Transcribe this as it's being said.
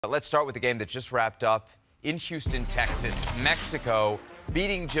Let's start with the game that just wrapped up in Houston, Texas. Mexico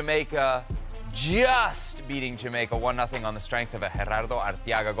beating Jamaica, just beating Jamaica 1-0 on the strength of a Gerardo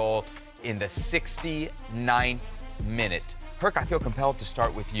Arteaga goal in the 69th minute. Herc, I feel compelled to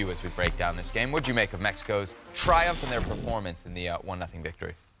start with you as we break down this game. What did you make of Mexico's triumph and their performance in the 1-0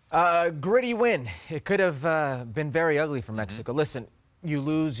 victory? Gritty win. It could have been very ugly for Mexico. Listen, you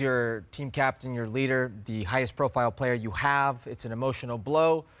lose your team captain, your leader, the highest profile player you have. It's an emotional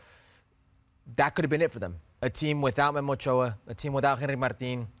blow. That could have been it for them. A team without Memo Ochoa, a team without Henry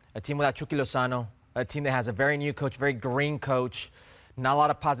Martin, a team without Chucky Lozano, a team that has a very new coach, very green coach, not a lot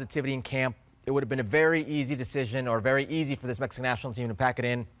of positivity in camp. It would have been a very easy decision, or very easy for this Mexican national team to pack it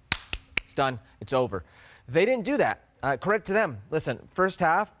in. It's done. It's over. They didn't do that. Credit to them. Listen, first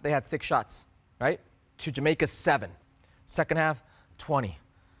half, they had 6 shots, right? To Jamaica's 7. Second half, 20.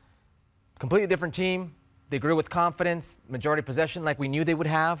 Completely different team. They grew with confidence, majority possession like we knew they would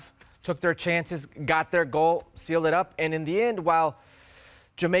have. Took their chances, got their goal, sealed it up. And in the end, while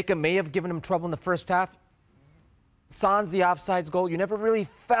Jamaica may have given them trouble in the first half, sans the offsides goal, you never really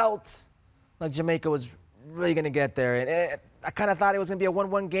felt like Jamaica was really going to get there. And I kind of thought it was going to be a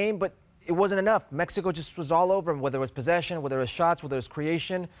 1-1 game, but it wasn't enough. Mexico just was all over them, whether it was possession, whether it was shots, whether it was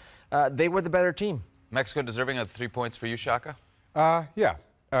creation. They were the better team. Mexico deserving of 3 points for you, Shaka? Yeah,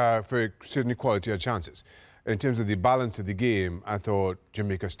 for certainly quality of chances. In terms of the balance of the game, I thought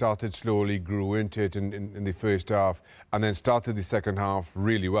Jamaica started slowly, grew into it in the first half, and then started the second half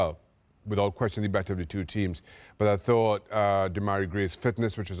really well, without question the better of the two teams. But I thought Demarai Gray's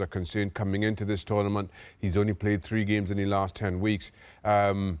fitness, which was a concern coming into this tournament, he's only played 3 games in the last 10 weeks.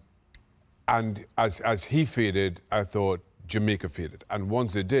 And as he faded, I thought Jamaica faded. And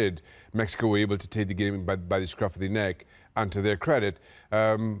once they did, Mexico were able to take the game by the scruff of the neck. And to their credit,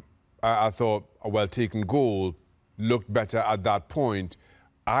 I thought a well-taken goal looked better at that point.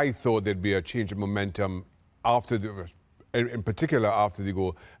 I thought there'd be a change of momentum after in particular after the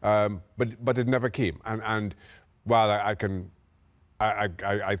goal, but it never came. And while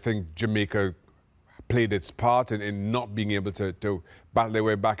I think Jamaica played its part in not being able to battle their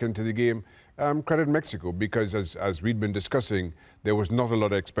way back into the game, credit Mexico, because as we'd been discussing, there was not a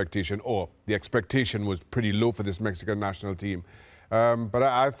lot of expectation, or the expectation was pretty low for this Mexican national team. But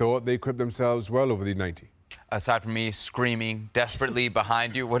I thought they equipped themselves well over the 90. Aside from me screaming desperately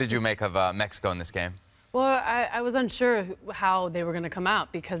behind you, what did you make of Mexico in this game? Well, I was unsure how they were going to come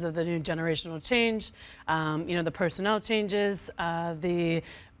out because of the new generational change, you know, the personnel changes, the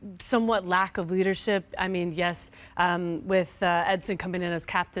somewhat lack of leadership. I mean, yes, with Edson coming in as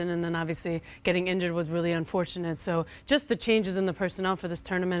captain and then obviously getting injured was really unfortunate. So just the changes in the personnel for this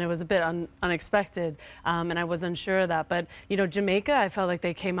tournament, it was a bit unexpected, and I was unsure of that. But, you know, Jamaica, I felt like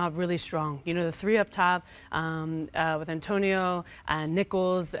they came out really strong. You know, the 3 up top with Antonio and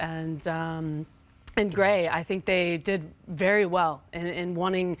Nichols and Gray, I think they did very well in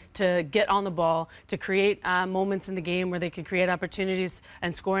wanting to get on the ball, to create moments in the game where they could create opportunities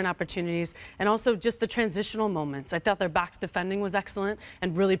and scoring opportunities, and also just the transitional moments. I thought their backs defending was excellent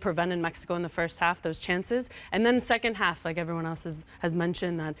and really prevented Mexico in the first half, those chances. And then second half, like everyone else has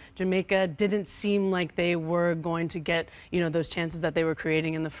mentioned, that Jamaica didn't seem like they were going to get, you know, those chances that they were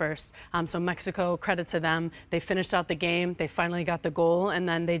creating in the first. So Mexico, credit to them. They finished out the game. They finally got the goal, and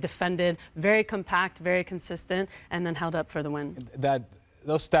then they defended very compact, very consistent, and then held up for the win.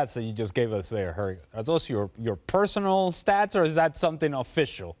 Those stats that you just gave us there, Harry, are those your personal stats, or is that something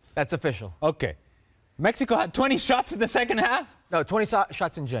official? That's official. Okay. Mexico had 20 shots in the second half? No, 20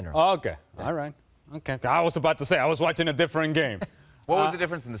 shots in general. Oh, okay. Yeah. All right. Okay. I was about to say, I was watching a different game. What was the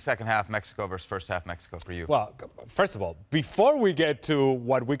difference in the second half Mexico versus first half Mexico for you? Well, first of all, before we get to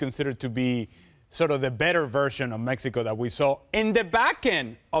what we consider to be sort of the better version of Mexico that we saw in the back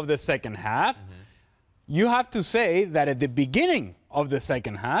end of the second half, you have to say that at the beginning of the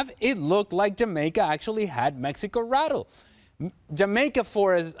second half, it looked like Jamaica actually had Mexico rattled. Jamaica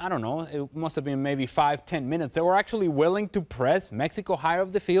for, I don't know, it must have been maybe 5-10 minutes. They were actually willing to press Mexico higher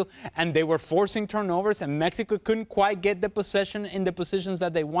up the field, and they were forcing turnovers, and Mexico couldn't quite get the possession in the positions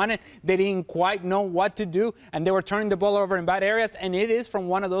that they wanted. They didn't quite know what to do, and they were turning the ball over in bad areas, and it is from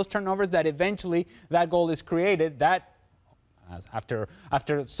one of those turnovers that eventually that goal is created. That after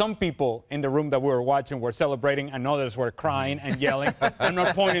some people in the room that we were watching were celebrating and others were crying and yelling. I'm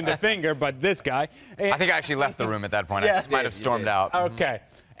not pointing the finger, but this guy. I think I actually left the room at that point. Yeah. I might have stormed out. Okay.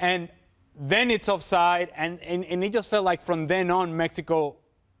 And then it's offside, and it just felt like from then on, Mexico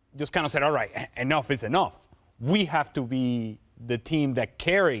just kind of said, all right, enough is enough. We have to be the team that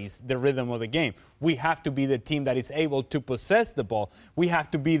carries the rhythm of the game. We have to be the team that is able to possess the ball. We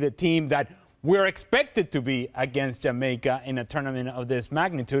have to be the team that we're expected to be against Jamaica in a tournament of this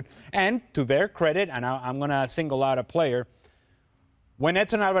magnitude. And to their credit, and I'm going to single out a player, when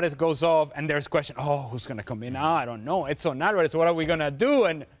Edson Alvarez goes off and there's question, oh, who's going to come in? Oh, I don't know. Edson Alvarez, what are we going to do?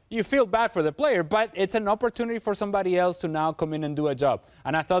 And you feel bad for the player, but it's an opportunity for somebody else to now come in and do a job.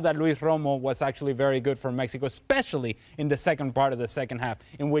 And I thought that Luis Romo was actually very good for Mexico, especially in the second part of the second half,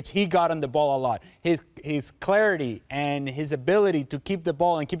 in which he got on the ball a lot. His clarity and his ability to keep the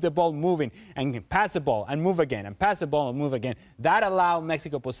ball and keep the ball moving and pass the ball and move again and pass the ball and move again, that allowed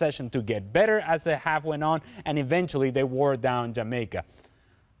Mexico possession to get better as the half went on, and eventually they wore down Jamaica.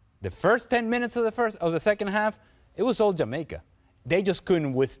 The first 10 minutes of the second half, it was all Jamaica. They just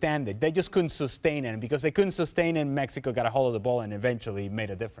couldn't withstand it. They just couldn't sustain it. And because they couldn't sustain it, Mexico got a hold of the ball and eventually made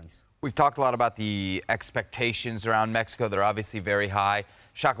a difference. We've talked a lot about the expectations around Mexico. They're obviously very high.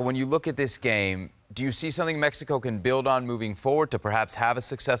 Shaka, when you look at this game, do you see something Mexico can build on moving forward to perhaps have a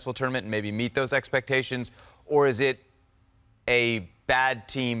successful tournament and maybe meet those expectations? Or is it a bad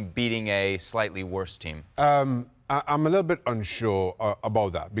team beating a slightly worse team? I'm a little bit unsure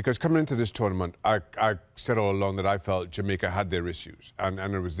about that, because coming into this tournament, I said all along that I felt Jamaica had their issues, and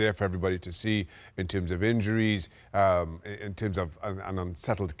it was there for everybody to see in terms of injuries, in terms of an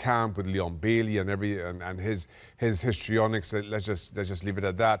unsettled camp with Leon Bailey and his histrionics. Let's just leave it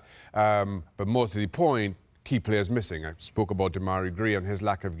at that. But more to the point, key players missing. I spoke about Damari Gray and his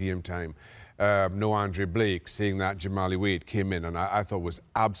lack of game time. No Andre Blake, seeing that Jamali Wade came in, and I thought was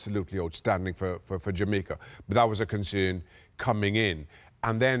absolutely outstanding for Jamaica. But that was a concern coming in.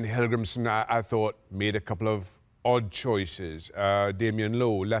 And then Hilgrimson, I thought, made a couple of odd choices. Damian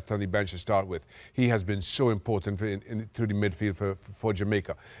Lowe left on the bench to start with. He has been so important through the midfield for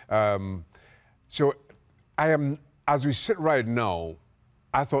Jamaica. So as we sit right now,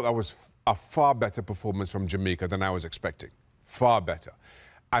 I thought that was a far better performance from Jamaica than I was expecting. Far better.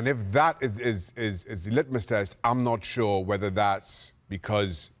 And if that is the litmus test, I'm not sure whether that's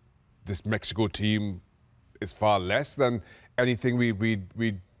because this Mexico team is far less than anything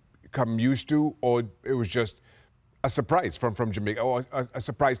we come used to, or it was just a surprise from Jamaica, or a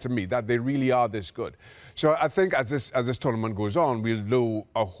surprise to me that they really are this good. So I think as this tournament goes on, we'll know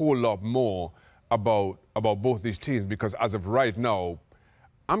a whole lot more about both these teams, because as of right now,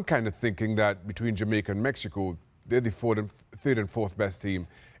 I'm kind of thinking that between Jamaica and Mexico, they're the third and fourth best team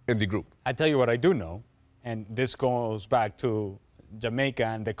in the group. I tell you what I do know, and this goes back to Jamaica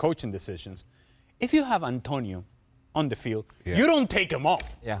and the coaching decisions. If you have Antonio on the field, you don't take him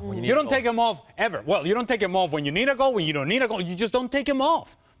off. Yeah, you don't take him off ever. Well, you don't take him off when you need a goal, when you don't need a goal. You just don't take him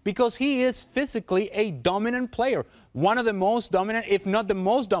off, because he is physically a dominant player. One of the most dominant, if not the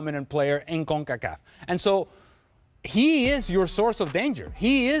most dominant player in CONCACAF. And so he is your source of danger.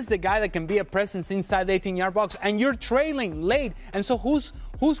 He is the guy that can be a presence inside the 18-yard box, and you're trailing late. And so who's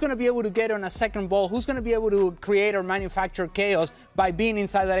going to be able to get on a second ball? Who's going to be able to create or manufacture chaos by being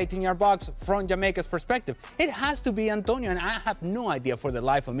inside that 18-yard box from Jamaica's perspective? It has to be Antonio, and I have no idea for the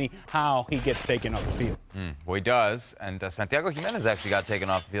life of me how he gets taken off the field. Well, he does, and Santiago Jimenez actually got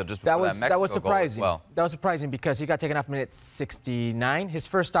taken off the field just that before was that Mexico that was surprising. goal as well. That was surprising because he got taken off minute 69. His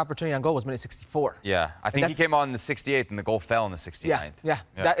first opportunity on goal was minute 64. Yeah, I think he came on in the 68th, and the goal fell in the 69th. Yeah.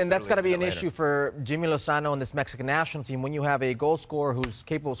 And that's got to be an issue for Jimmy Lozano and this Mexican national team. When you have a goal scorer who's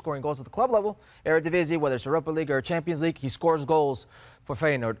capable of scoring goals at the club level, Eredivisie, whether it's Europa League or Champions League, he scores goals for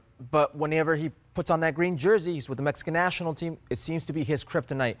Feyenoord. But whenever he puts on that green jersey, he's with the Mexican national team, it seems to be his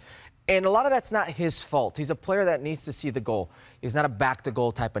kryptonite. And a lot of that's not his fault. He's a player that needs to see the goal. He's not a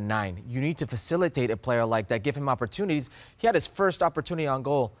back-to-goal type of 9. You need to facilitate a player like that, give him opportunities. He had his first opportunity on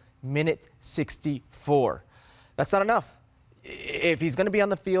goal, minute 64. That's not enough. If he's going to be on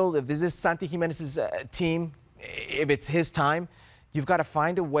the field, if this is Santi Jimenez's team, if it's his time, you've got to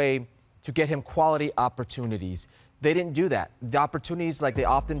find a way to get him quality opportunities. They didn't do that. The opportunities, like they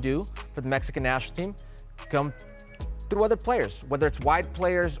often do for the Mexican national team, come through other players, whether it's wide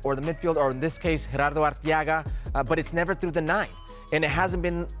players or the midfield, or in this case, Gerardo Arteaga, but it's never through the 9. And it hasn't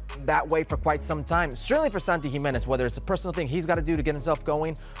been that way for quite some time. Certainly for Santi Jimenez, whether it's a personal thing he's got to do to get himself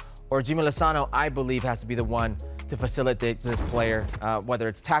going, or Jimmy Lozano, I believe, has to be the one to facilitate this player, whether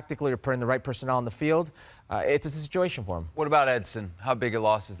it's tactically or putting the right personnel on the field. It's a situation for him. What about Edson? How big a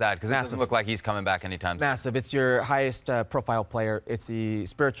loss is that? Because it doesn't look like he's coming back anytime soon. Massive. It's your highest profile player. It's the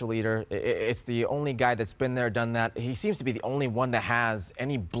spiritual leader. It's the only guy that's been there, done that. He seems to be the only one that has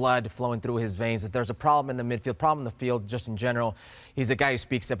any blood flowing through his veins. If there's a problem in the midfield, problem in the field, just in general, he's the guy who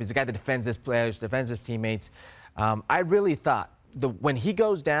speaks up. He's the guy that defends his players, defends his teammates. I really thought when he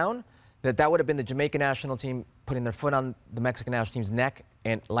goes down, that would have been the Jamaican national team putting their foot on the Mexican national team's neck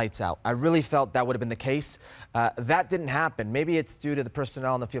and lights out. I really felt that would have been the case. That didn't happen. Maybe it's due to the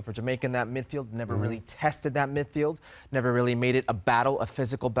personnel on the field for Jamaica in that midfield. Never really tested that midfield. Never really made it a battle, a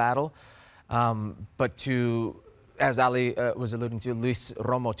physical battle. But to, as Ali was alluding to, Luis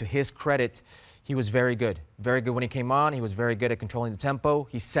Romo, to his credit, he was very good. Very good when he came on. He was very good at controlling the tempo.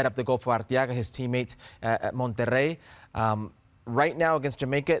 He set up the goal for Arteaga, his teammate at Monterrey. Right now against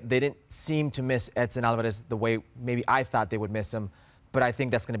Jamaica, they didn't seem to miss Edson Alvarez the way maybe I thought they would miss him, but I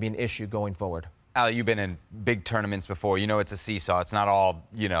think that's going to be an issue going forward. Ali, you've been in big tournaments before. You know it's a seesaw. It's not all,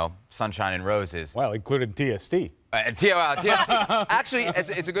 sunshine and roses. Well, including TST. TST. Actually,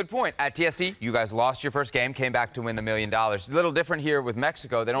 it's a good point. At TST, you guys lost your first game, came back to win the $1 million. A little different here with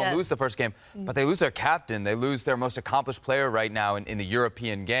Mexico. They don't lose the first game, but they lose their captain. They lose their most accomplished player right now in the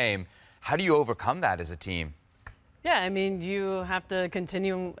European game. How do you overcome that as a team? Yeah, I mean, you have to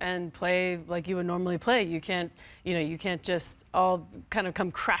continue and play like you would normally play. You can't, you can't just all kind of come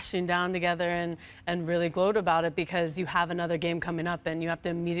crashing down together and really gloat about it, because you have another game coming up and you have to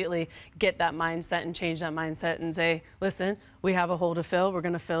immediately get that mindset and change that mindset and say, listen, we have a hole to fill, we're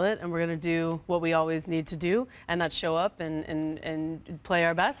going to fill it, and we're going to do what we always need to do, and that's show up and play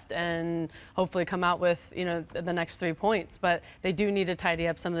our best and hopefully come out with, the next 3 points. But they do need to tidy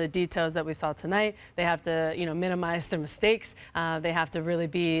up some of the details that we saw tonight. They have to, minimize their mistakes. They have to really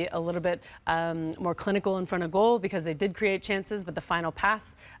be a little bit more clinical in front of goal, because they did create chances, but the final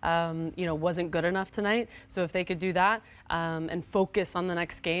pass, wasn't good enough tonight. So if they could do that and focus on the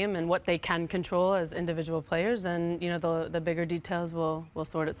next game and what they can control as individual players, then, the bigger details will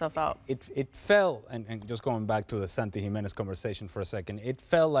sort itself out. It felt, and just going back to the Santi Jimenez conversation for a second, it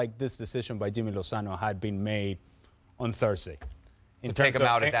felt like this decision by Jimmy Lozano had been made on Thursday. To take him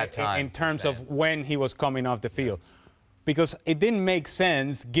out at that time. In terms of when he was coming off the field. Because it didn't make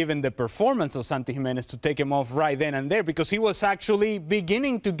sense, given the performance of Santi Jimenez, to take him off right then and there, because he was actually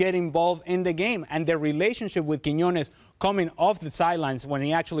beginning to get involved in the game. And the relationship with Quiñones coming off the sidelines when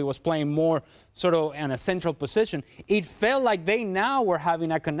he actually was playing more sort of in a central position, it felt like they now were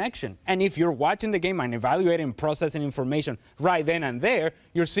having a connection. And if you're watching the game and evaluating, processing information right then and there,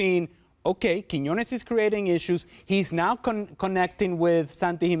 you're seeing, okay, Quiñones is creating issues. He's now connecting with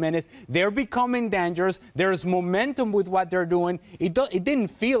Santi Jimenez. They're becoming dangerous. There's momentum with what they're doing. It didn't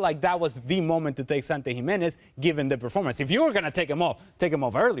feel like that was the moment to take Santi Jimenez, given the performance. If you were going to take him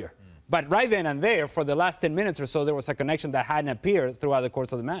off earlier. But right then and there, for the last 10 minutes or so, there was a connection that hadn't appeared throughout the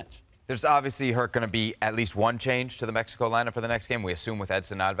course of the match. There's obviously going to be at least one change to the Mexico lineup for the next game, we assume, with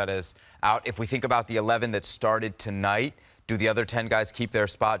Edson Alvarez out. If we think about the 11 that started tonight, do the other 10 guys keep their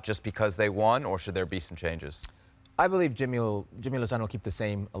spot just because they won, or should there be some changes? I believe Jimmy Lozano will keep the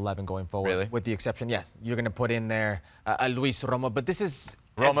same 11 going forward. Really? With the exception, yes, you're going to put in there Luis Romo, but this is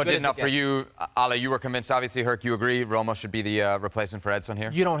Romo did enough for you. Ale, you were convinced, obviously. Herc, you agree Romo should be the replacement for Edson here?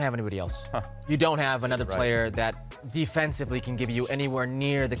 You don't have anybody else. You don't have another player that defensively can give you anywhere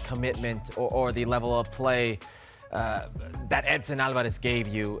near the commitment or the level of play that Edson Alvarez gave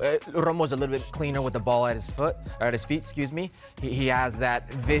you. Romo's a little bit cleaner with the ball at his feet, excuse me. He has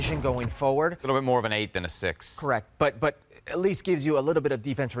that vision going forward. A little bit more of an 8 than a 6. Correct, but at least gives you a little bit of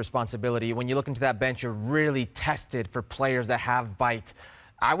defensive responsibility. When you look into that bench, you're really tested for players that have bite.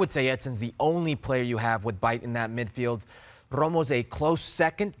 I would say Edson's the only player you have with bite in that midfield. Romo's a close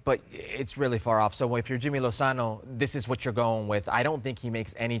second, but it's really far off. So if you're Jimmy Lozano, this is what you're going with. I don't think he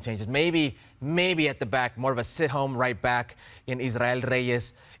makes any changes. Maybe at the back, more of a sit-home right back in Israel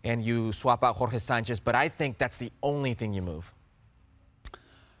Reyes, and you swap out Jorge Sanchez. But I think that's the only thing you move.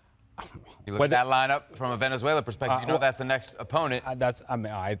 You look at that lineup from a Venezuela perspective, you know that's the next opponent.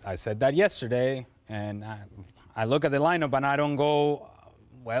 I said that yesterday, and I look at the lineup and I don't go,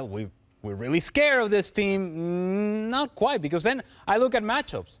 well, we're really scared of this team. Not quite, because then I look at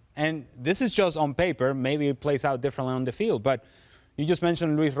matchups. And this is just on paper. Maybe it plays out differently on the field. But you just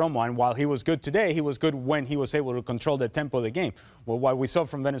mentioned Luis Romo, and while he was good today, he was good when he was able to control the tempo of the game. Well, what we saw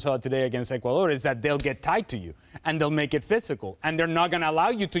from Venezuela today against Ecuador is that they'll get tied to you, and they'll make it physical. And they're not going to allow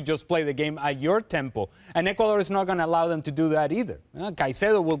you to just play the game at your tempo. And Ecuador is not going to allow them to do that either.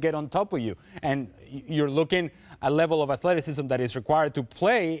 Caicedo will get on top of you. And you're looking at a level of athleticism that is required to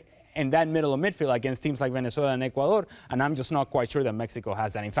play in that middle of midfield against teams like Venezuela and Ecuador, and I'm just not quite sure that Mexico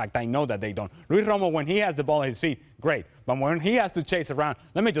has that. In fact, I know that they don't. Luis Romo, when he has the ball at his feet, great. But when he has to chase around,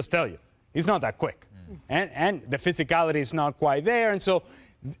 let me just tell you, he's not that quick. and the physicality is not quite there. And so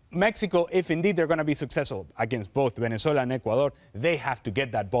Mexico, if indeed they're going to be successful against both Venezuela and Ecuador, they have to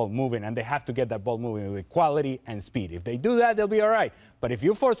get that ball moving, and they have to get that ball moving with quality and speed. If they do that, they'll be all right. But if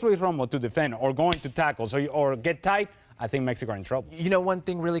you force Luis Romo to defend or go into tackles or get tight, I think Mexico are in trouble. You know, one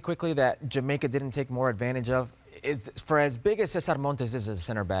thing really quickly that Jamaica didn't take more advantage of is, for as big as Cesar Montes is as a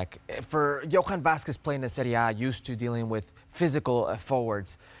center back, for Johan Vazquez playing the Serie A, used to dealing with physical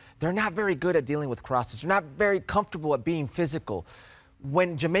forwards, they're not very good at dealing with crosses. They're not very comfortable at being physical.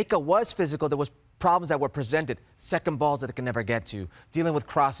 When Jamaica was physical, there was problems that were presented, second balls that they can never get to, dealing with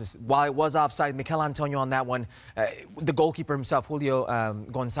crosses. While it was offside, Mikel Antonio on that one, the goalkeeper himself, Julio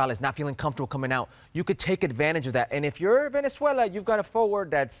Gonzalez, not feeling comfortable coming out. You could take advantage of that. And if you're Venezuela, you've got a forward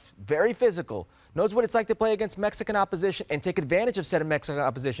that's very physical, knows what it's like to play against Mexican opposition and take advantage of said Mexican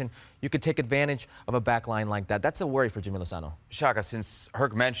opposition. You could take advantage of a back line like that. That's a worry for Jimmy Lozano. Shaka, since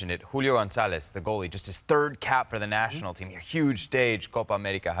Herc mentioned it, Julio Gonzalez, the goalie, just his third cap for the national team, a huge stage, Copa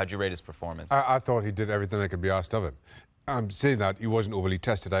America. How'd you rate his performance? I thought he did everything that could be asked of him. I'm saying that he wasn't overly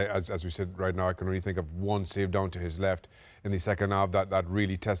tested. As we said right now, I can only think of one save down to his left in the second half that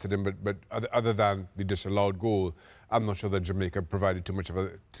really tested him. But other than the disallowed goal, I'm not sure that Jamaica provided too much of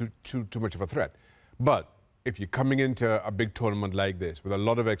a threat. But if you're coming into a big tournament like this with a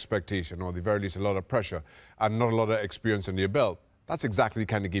lot of expectation, or at the very least a lot of pressure, and not a lot of experience under your belt, that's exactly the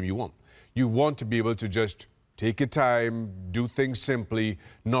kind of game you want. You want to be able to just take your time, do things simply,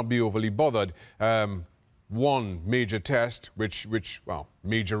 not be overly bothered. One major test, well,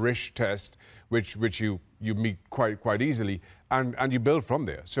 major-ish test, which you meet quite easily, and you build from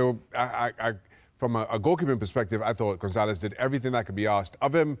there. So from a goalkeeping perspective, I thought Gonzalez did everything that could be asked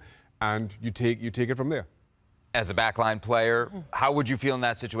of him, and you take it from there. As a backline player, how would you feel in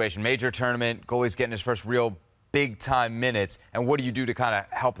that situation? Major tournament, goalie's getting his first real big-time minutes, and what do you do to kind of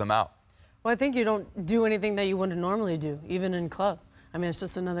help them out? Well, I think you don't do anything that you wouldn't normally do, even in club. I mean, it's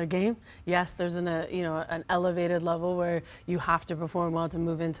just another game. Yes, there's an elevated level where you have to perform well to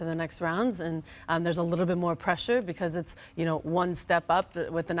move into the next rounds, and there's a little bit more pressure because it's one step up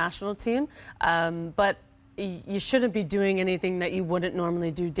with the national team. But you shouldn't be doing anything that you wouldn't normally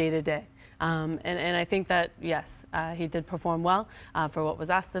do day to day. And I think that, yes, he did perform well for what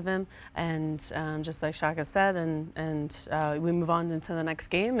was asked of him. And just like Shaka said, and we move on into the next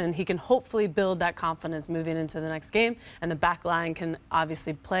game. And he can hopefully build that confidence moving into the next game. And the back line can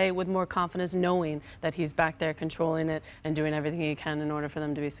obviously play with more confidence, knowing that he's back there controlling it and doing everything he can in order for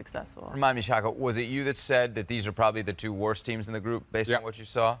them to be successful. Remind me, Shaka, was it you that said that these are probably the two worst teams in the group based on what you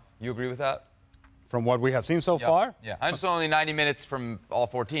saw? You agree with that? From what we have seen so far? Yeah. I just only 90 minutes from all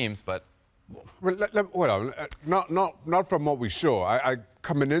four teams, but... Well, not from what we saw. I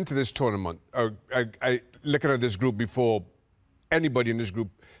coming into this tournament, I looking at this group before anybody in this group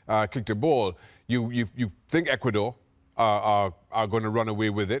kicked a ball, you think Ecuador are going to run away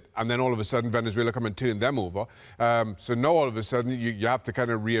with it, and then all of a sudden Venezuela come and turn them over. So now all of a sudden you have to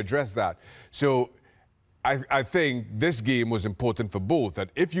kind of readdress that. So I think this game was important for both.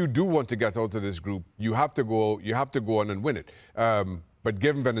 That if you do want to get out of this group, you have to go on and win it. But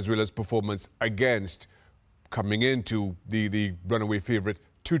given Venezuela's performance against coming into the runaway favorite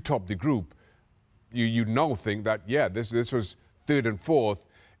to top the group, you now think that, yeah, this was third and fourth.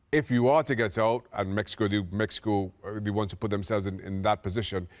 If you are to get out, and Mexico the ones who put themselves in that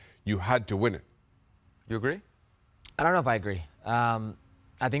position, you had to win it. You agree? I don't know if I agree.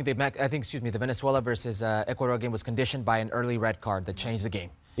 I think the Venezuela versus Ecuador game was conditioned by an early red card that changed the game.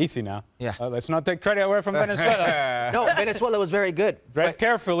 Easy now. Yeah. Let's not take credit away from Venezuela. No, Venezuela was very good. Read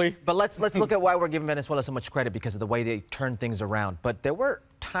carefully. But let's look at why we're giving Venezuela so much credit, because of the way they turned things around. But there were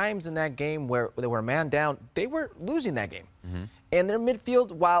times in that game where they were a man down. They were losing that game. And their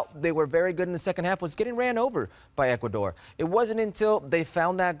midfield, while they were very good in the second half, was getting ran over by Ecuador. It wasn't until they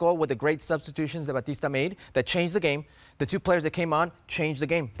found that goal with the great substitutions that Batista made that changed the game. The two players that came on changed the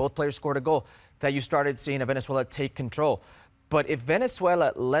game. Both players scored a goal. That you started seeing Venezuela take control. But if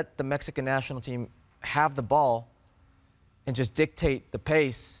Venezuela let the Mexican national team have the ball and just dictate the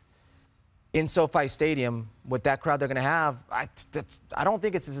pace in SoFi Stadium with that crowd they're going to have, I don't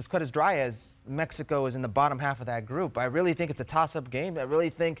think it's as cut as dry as Mexico is in the bottom half of that group. I really think it's a toss-up game. I really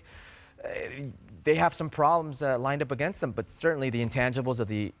think they have some problems lined up against them, but certainly the intangibles of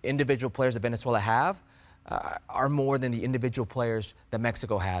the individual players that Venezuela have are more than the individual players that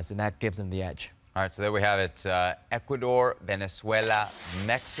Mexico has, and that gives them the edge. All right, so there we have it. Ecuador, Venezuela,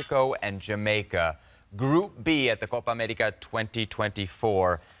 Mexico, and Jamaica. Group B at the Copa America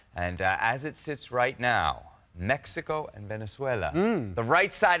 2024. And as it sits right now, Mexico and Venezuela, the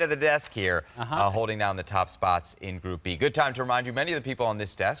right side of the desk here, holding down the top spots in Group B. Good time to remind you, many of the people on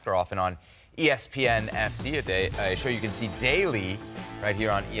this desk are often on ESPN FC, a show you can see daily right here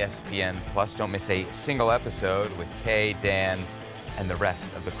on ESPN Plus. Don't miss a single episode with Kay, Dan, and the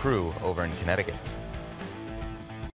rest of the crew over in Connecticut.